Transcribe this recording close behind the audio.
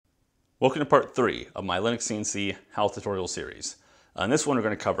Welcome to part 3 of my LinuxCNC HAL tutorial series. In this one we're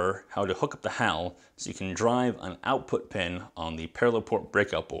going to cover how to hook up the HAL so you can drive an output pin on the parallel port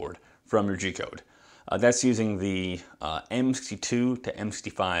breakout board from your G-code. That's using the M62 to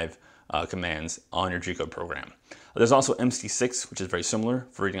M65 commands on your G-code program. There's also M66, which is very similar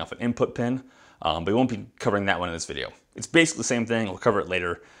for reading off an input pin, but we won't be covering that one in this video. It's basically the same thing, we'll cover it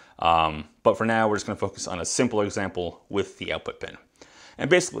later, but for now we're just going to focus on a simple example with the output pin. And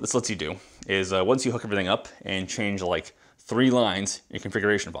basically what this lets you do is once you hook everything up and change like 3 lines in your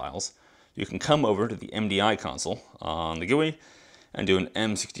configuration files, you can come over to the MDI console on the GUI and do an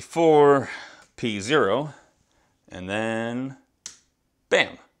M64 P0 and then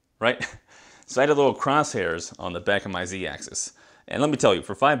bam, right? So I had a little crosshairs on the back of my Z-axis. And let me tell you,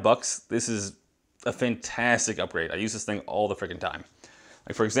 for $5, this is a fantastic upgrade. I use this thing all the freaking time.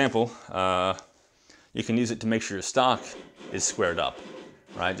 Like for example, you can use it to make sure your stock is squared up.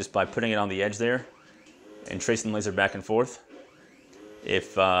 Right, just by putting it on the edge there and tracing the laser back and forth.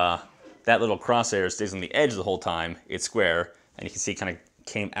 If that little crosshair stays on the edge the whole time, it's square, and you can see it kind of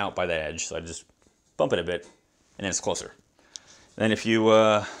came out by the edge. So I just bump it a bit, and then it's closer. Then if you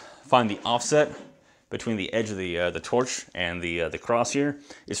find the offset between the edge of the torch and the cross here,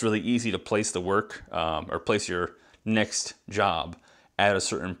 it's really easy to place the work or place your next job at a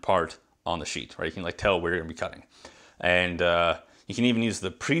certain part on the sheet. Right, you can like tell where you're gonna be cutting, and you can even use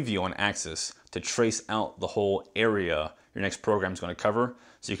the preview on Axis to trace out the whole area your next program is going to cover,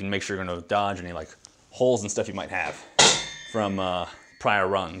 so you can make sure you're going to dodge any like holes and stuff you might have from prior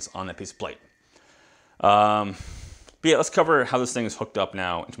runs on that piece of plate. But yeah, let's cover how this thing is hooked up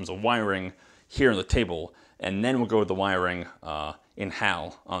now in terms of wiring here on the table, and then we'll go with the wiring in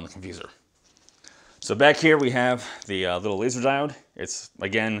HAL on the confuser. So back here we have the little laser diode. It's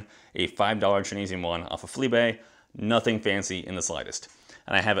again a $5 Chinesium one off of Fleabay. Nothing fancy in the slightest.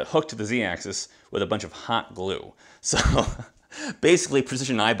 And I have it hooked to the Z-axis with a bunch of hot glue. So basically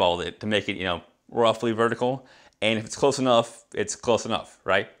precision eyeballed it to make it, you know, roughly vertical. And if it's close enough, it's close enough,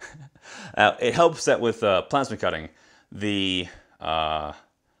 right? It helps that with plasma cutting, the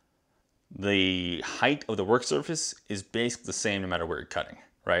height of the work surface is basically the same no matter where you're cutting,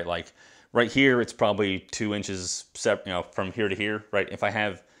 right? Like right here, it's probably 2 inches, you know, from here to here, right? If I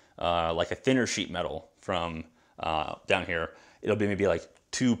have like a thinner sheet metal from down here, it'll be maybe like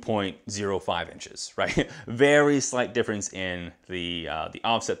 2.05 inches, right? Very slight difference in the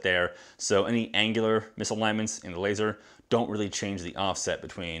offset there. So any angular misalignments in the laser don't really change the offset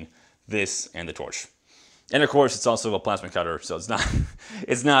between this and the torch. And of course, it's also a plasma cutter, so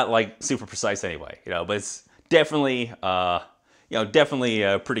it's not like super precise anyway, you know. But it's definitely,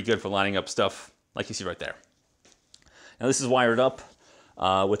 definitely pretty good for lining up stuff like you see right there. Now this is wired up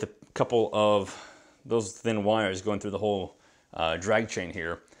with a couple of those thin wires going through the whole drag chain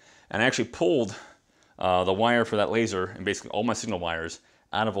here. And I actually pulled the wire for that laser and basically all my signal wires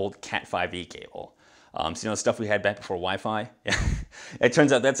out of old Cat5e cable. So you know, the stuff we had back before Wi-Fi? It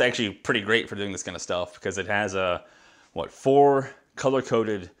turns out that's actually pretty great for doing this kind of stuff because it has 4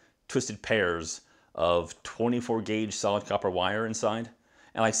 color-coded twisted pairs of 24 gauge solid copper wire inside.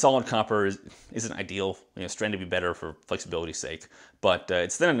 And like solid copper isn't ideal, you know, strand to be better for flexibility's sake, but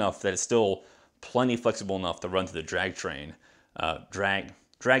it's thin enough that it's still plenty flexible enough to run through the drag chain,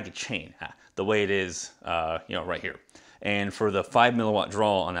 the way it is, you know, right here. And for the 5 milliwatt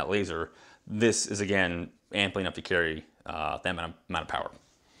draw on that laser, this is again amply enough to carry that amount of power.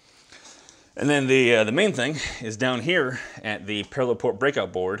 And then the main thing is down here at the parallel port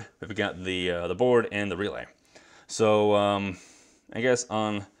breakout board. We've got the board and the relay. So I guess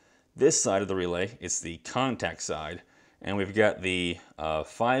on this side of the relay, it's the contact side, and we've got the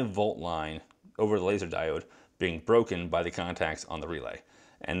 5-volt line over the laser diode being broken by the contacts on the relay.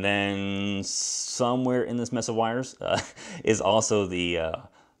 And then somewhere in this mess of wires is also the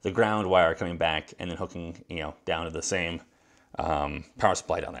ground wire coming back and then hooking, you know, down to the same power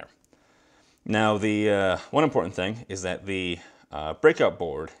supply down there. Now the one important thing is that the breakout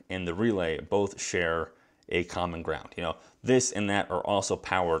board and the relay both share a common ground. You know, this and that are also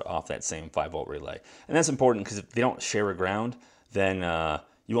powered off that same 5-volt relay. And that's important because if they don't share a ground, then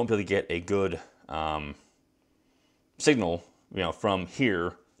you won't be able to get a good signal, you know, from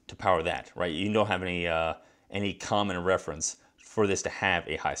here to power that, right? You don't have any common reference for this to have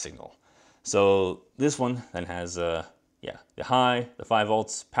a high signal. So this one then has the 5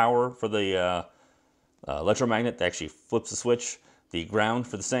 volts power for the electromagnet that actually flips the switch, the ground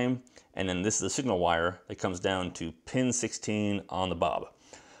for the same, and then this is the signal wire that comes down to pin 16 on the bob.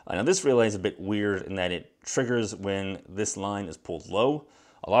 Now this relay is a bit weird in that it triggers when this line is pulled low.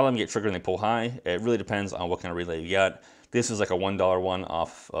 A lot of them get triggered when they pull high. It really depends on what kind of relay you got. This was like a $1 one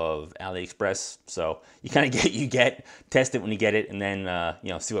off of AliExpress. So you kind of test it when you get it, and then, you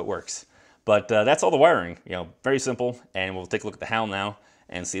know, see what works. But that's all the wiring, you know, very simple. And we'll take a look at the HAL now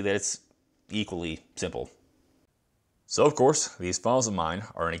and see that it's equally simple. So of course, these files of mine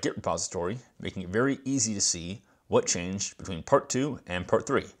are in a Git repository, making it very easy to see what changed between part 2 and part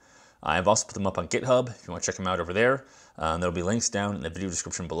 3. I've also put them up on GitHub if you want to check them out over there. There'll be links down in the video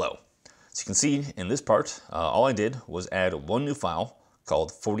description below. So you can see in this part, all I did was add one new file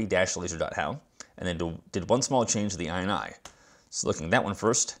called 40-laser.how, and then did one small change to the INI. So looking at that one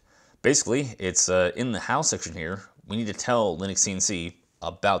first, basically it's in the HAL section here, we need to tell LinuxCNC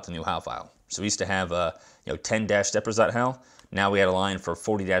about the new HAL file. So we used to have 10-steppers.how, now we add a line for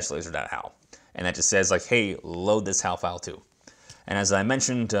 40-laser.how. And that just says like, hey, load this HAL file too. And as I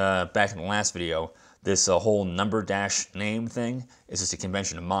mentioned back in the last video, this whole number dash name thing is just a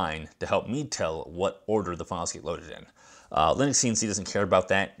convention of mine to help me tell what order the files get loaded in. LinuxCNC doesn't care about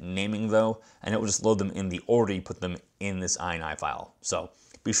that naming though, and it will just load them in the order you put them in this INI file. So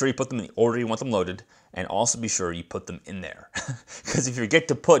be sure you put them in the order you want them loaded, and also be sure you put them in there. Because if you forget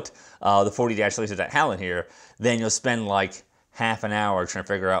to put the 40-laser.how in here, then you'll spend like half an hour trying to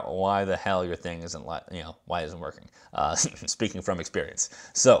figure out why the hell your thing isn't, you know, why it isn't working. Speaking from experience.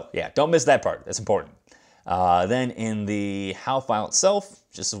 So yeah, don't miss that part. That's important. Then in the HAL file itself,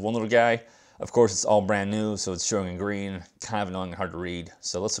 just this one little guy. Of course, it's all brand new, so it's showing in green, kind of annoying and hard to read.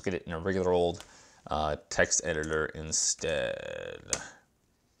 So let's look at it in a regular old text editor instead.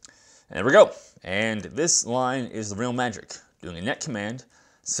 And there we go. And this line is the real magic. Doing a net command,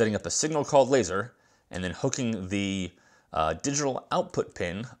 setting up a signal called laser, and then hooking the digital output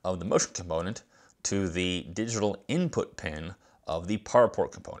pin of the motion component to the digital input pin of the power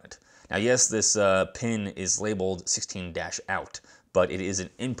port component. Now yes, this pin is labeled 16-out, but it is an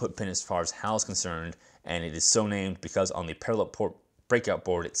input pin as far as HAL is concerned, and it is so named because on the parallel port breakout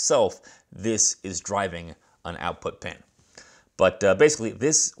board itself, this is driving an output pin. But basically,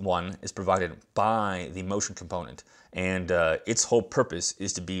 this one is provided by the motion component, and its whole purpose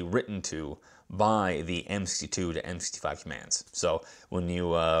is to be written to by the M62 to M65 commands. So when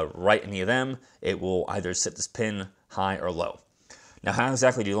you write any of them, it will either set this pin high or low. Now, how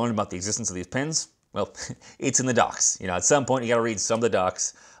exactly do you learn about the existence of these pins? Well, it's in the docs. You know, at some point you got to read some of the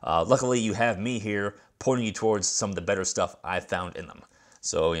docs. Luckily, you have me here pointing you towards some of the better stuff I've found in them.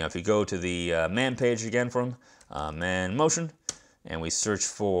 So, you know, if you go to the man page again from man motion, and we search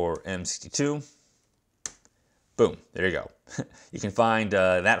for M62, boom, there you go. You can find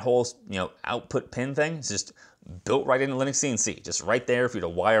that whole, you know, output pin thing. It's just built right into LinuxCNC, just right there for you to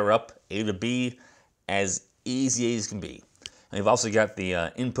wire up A to B as easy as can be. And you've also got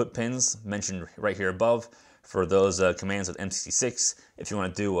the input pins mentioned right here above for those commands with M66 if you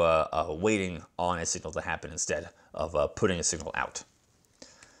want to do waiting on a signal to happen instead of putting a signal out.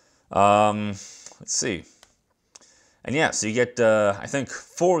 Let's see. And yeah, so you get, I think,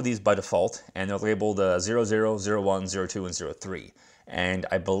 4 of these by default, and they're labeled 00, 01, 02, and 03. And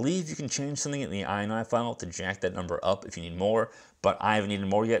I believe you can change something in the INI file to jack that number up if you need more, but I haven't needed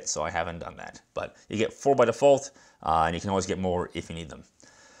more yet, so I haven't done that. But you get 4 by default, and you can always get more if you need them.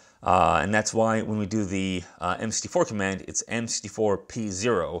 And that's why when we do the M64 command, it's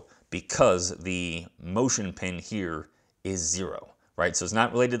M64P0, because the motion pin here is 0, right? So it's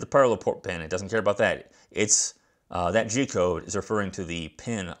not related to the parallel port pin. It doesn't care about that. It's that G-code is referring to the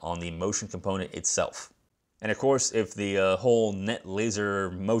pin on the motion component itself. And of course, if the whole net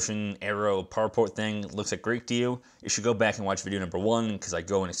laser motion arrow power port thing looks like Greek to you, you should go back and watch video number 1, because I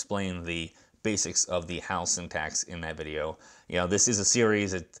go and explain the basics of the HAL syntax in that video. You know, this is a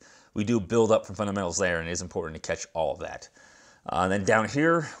series that we do build up from fundamentals there, and it is important to catch all of that. Then down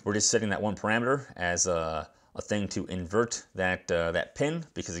here, we're just setting that one parameter as a thing to invert that that pin,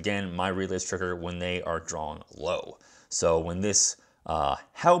 because again, my relays trigger when they are drawn low. So when this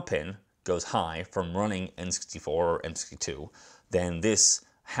HAL pin goes high from running N64 or M62, then this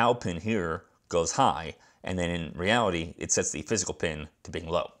HAL pin here goes high, and then in reality, it sets the physical pin to being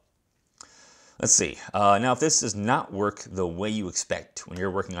low. Let's see. Now, if this does not work the way you expect when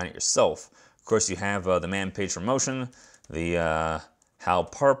you're working on it yourself, of course, you have the man page for motion. The HAL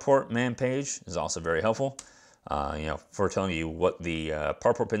power port man page is also very helpful, you know, for telling you what the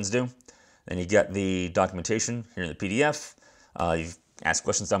power port pins do. Then you get the documentation here in the PDF. You ask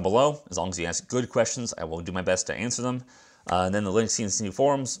questions down below. As long as you ask good questions, I will do my best to answer them. And then the LinuxCNC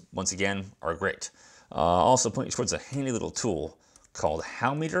forums, once again, are great. Also point you towards a handy little tool called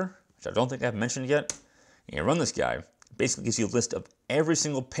halmeter, which I don't think I've mentioned yet. And you run this guy. It basically gives you a list of every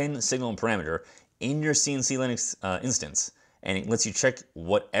single pin, signal, and parameter in your CNC Linux instance, and it lets you check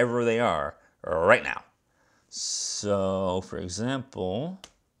whatever they are right now. So, for example,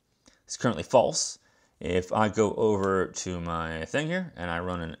 it's currently false. If I go over to my thing here and I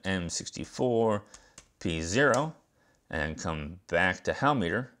run an M64P0 and come back to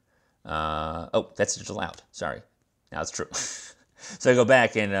halmeter, oh, that's digital out. Sorry, now it's true. So I go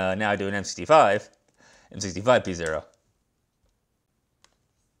back and now I do an M65P0.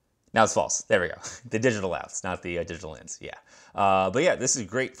 Now it's false. There we go. The digital outs, not the digital ins. Yeah. But yeah, this is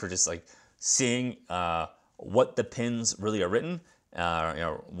great for just like seeing what the pins really are written,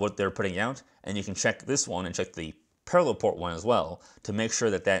 what they're putting out, and you can check this one and check the parallel port one as well to make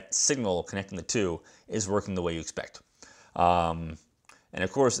sure that that signal connecting the two is working the way you expect. And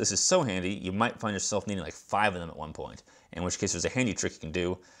of course, this is so handy, you might find yourself needing like 5 of them at one point, in which case there's a handy trick you can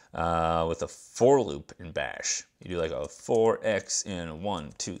do with a for loop in Bash. You do like a 4x in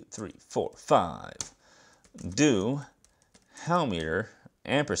 1, 2, 3, 4, 5. Do halmeter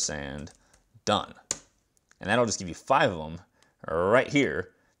ampersand done. And that'll just give you 5 of them right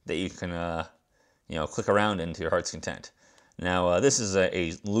here that you can click around into your heart's content. Now this is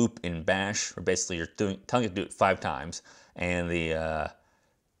a loop in Bash where basically you're telling it to do it 5 times, and the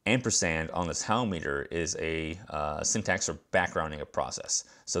ampersand on this halmeter is a syntax for backgrounding a process.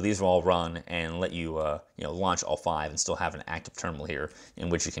 So these will all run and let you launch all 5 and still have an active terminal here in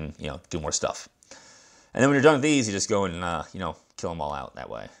which you can do more stuff. And then when you're done with these, you just go and kill them all out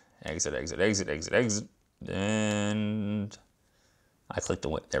that way. Exit, exit, exit, exit, exit, and I clicked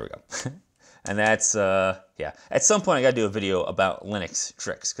the there we go. And that's yeah. At some point, I got to do a video about Linux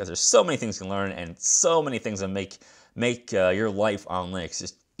tricks because there's so many things you can learn and so many things that make your life on Linux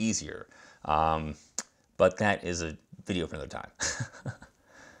just easier. But that is a video for another time.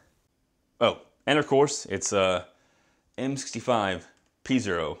 Oh, and of course, it's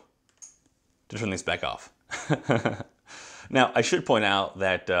M65P0 to turn things back off. Now, I should point out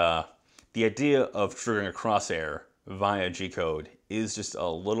that the idea of triggering a crosshair via G-code is just a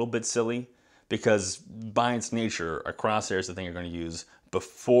little bit silly because by its nature, a crosshair is the thing you're going to use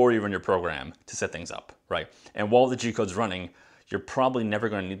before you run your program to set things up, right? And while the G-code's running, you're probably never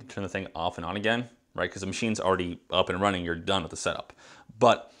going to need to turn the thing off and on again, right? Because the machine's already up and running, you're done with the setup.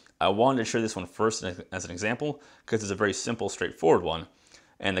 But I wanted to share this one first as an example because it's a very simple, straightforward one.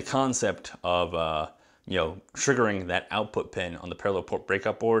 And the concept of triggering that output pin on the parallel port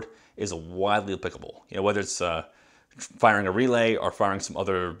breakout board is widely applicable. Whether it's firing a relay or firing some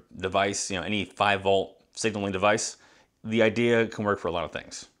other device, any 5-volt signaling device, the idea can work for a lot of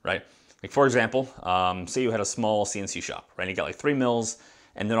things, right? Like for example, say you had a small CNC shop, right? You got like 3 mills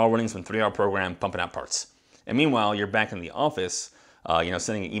and they're all running some 3-hour program pumping out parts. And meanwhile, you're back in the office,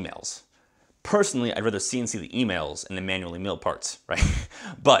 sending emails. Personally, I'd rather CNC the emails and then manually mill parts, right?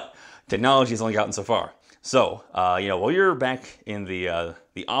 But technology has only gotten so far. So, while you're back in the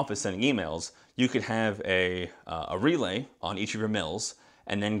office sending emails, you could have a relay on each of your mills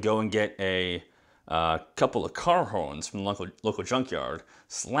and then go and get a couple of car horns from the local junkyard,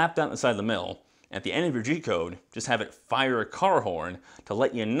 slap that inside the mill. At the end of your G-code, just have it fire a car horn to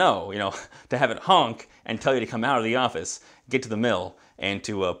let you know, to have it honk and tell you to come out of the office, get to the mill, and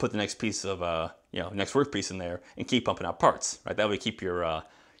to put the next piece of, next work piece in there and keep pumping out parts, right? That way keep your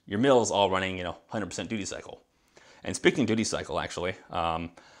mills all running, 100% duty cycle. And speaking of duty cycle, actually,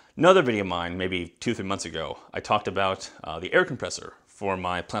 another video of mine, maybe 2-3 months ago, I talked about the air compressor for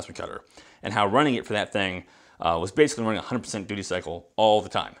my plasma cutter and how running it for that thing was basically running 100% duty cycle all the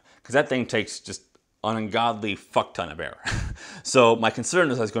time. Because that thing takes just an ungodly fuck ton of air. So my concern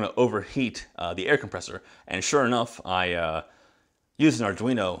is I was going to overheat the air compressor, and sure enough, I used an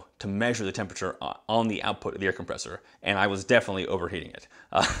Arduino to measure the temperature on the output of the air compressor, and I was definitely overheating it.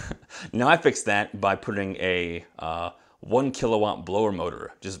 Now I fixed that by putting a 1 kilowatt blower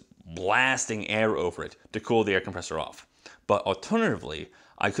motor, just blasting air over it to cool the air compressor off. But alternatively,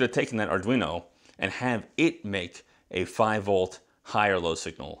 I could have taken that Arduino and have it make a 5-volt high or low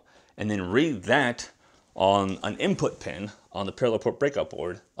signal, and then read that on an input pin on the parallel port breakout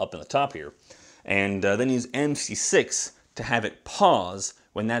board up in the top here, and then use MC6 to have it pause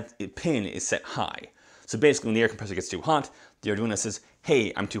when that pin is set high. So basically when the air compressor gets too hot, the Arduino says,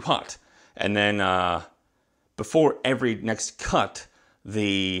 hey, I'm too hot. And then before every next cut,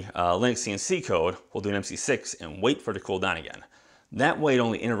 the LinuxCNC code will do an MC6 and wait for it to cool down again. That way it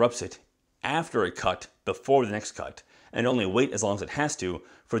only interrupts it after a cut before the next cut, and only wait as long as it has to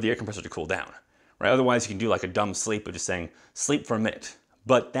for the air compressor to cool down. Right? Otherwise, you can do like a dumb sleep of just saying, sleep for a minute.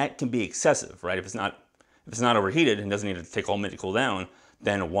 But that can be excessive, right? If it's not overheated and doesn't need to take a whole minute to cool down,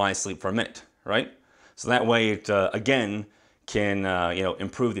 then why sleep for a minute, right? So that way it, again, can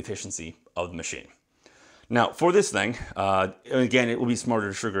improve the efficiency of the machine. Now for this thing, again, it will be smarter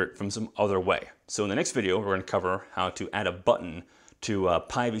to trigger it from some other way. So in the next video, we're going to cover how to add a button to a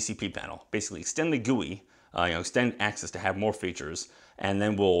PyVCP panel. Basically extend the GUI, extend access to have more features, and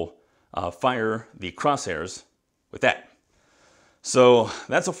then we'll fire the crosshairs with that. So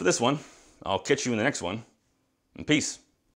that's all for this one. I'll catch you in the next one, and peace.